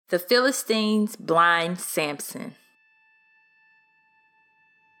The Philistines blind Samson.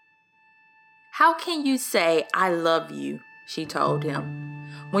 "How can you say, 'I love you,'" she told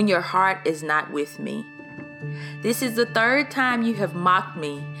him, "when your heart is not with me? This is the third time you have mocked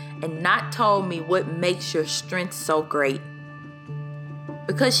me and not told me what makes your strength so great."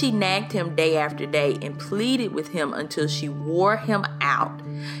 Because she nagged him day after day and pleaded with him until she wore him out,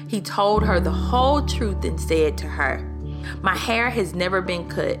 he told her the whole truth and said to her, "My hair has never been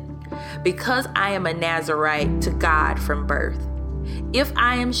cut, because I am a Nazirite to God from birth. If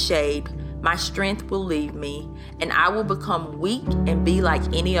I am shaved, my strength will leave me, and I will become weak and be like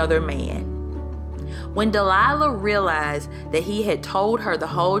any other man." When Delilah realized that he had told her the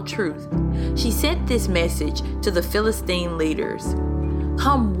whole truth, she sent this message to the Philistine leaders: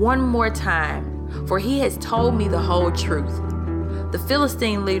 "Come one more time, for he has told me the whole truth." The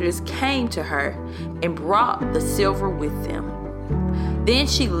Philistine leaders came to her and brought the silver with them. Then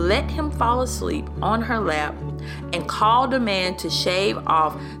she let him fall asleep on her lap and called a man to shave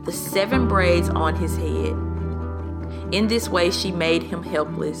off the 7 braids on his head. In this way she made him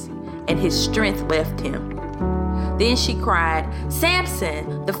helpless, and his strength left him. Then she cried,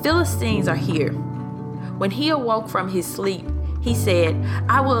 "Samson, the Philistines are here." When he awoke from his sleep, he said,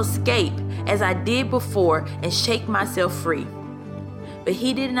 "I will escape as I did before and shake myself free." But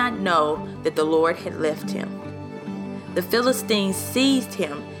he did not know that the Lord had left him. The Philistines seized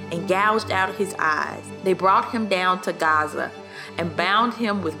him and gouged out his eyes. They brought him down to Gaza and bound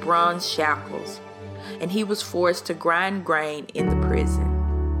him with bronze shackles, and he was forced to grind grain in the prison.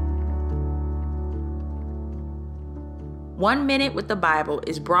 1 Minute with the Bible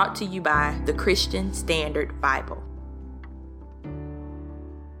is brought to you by the Christian Standard Bible.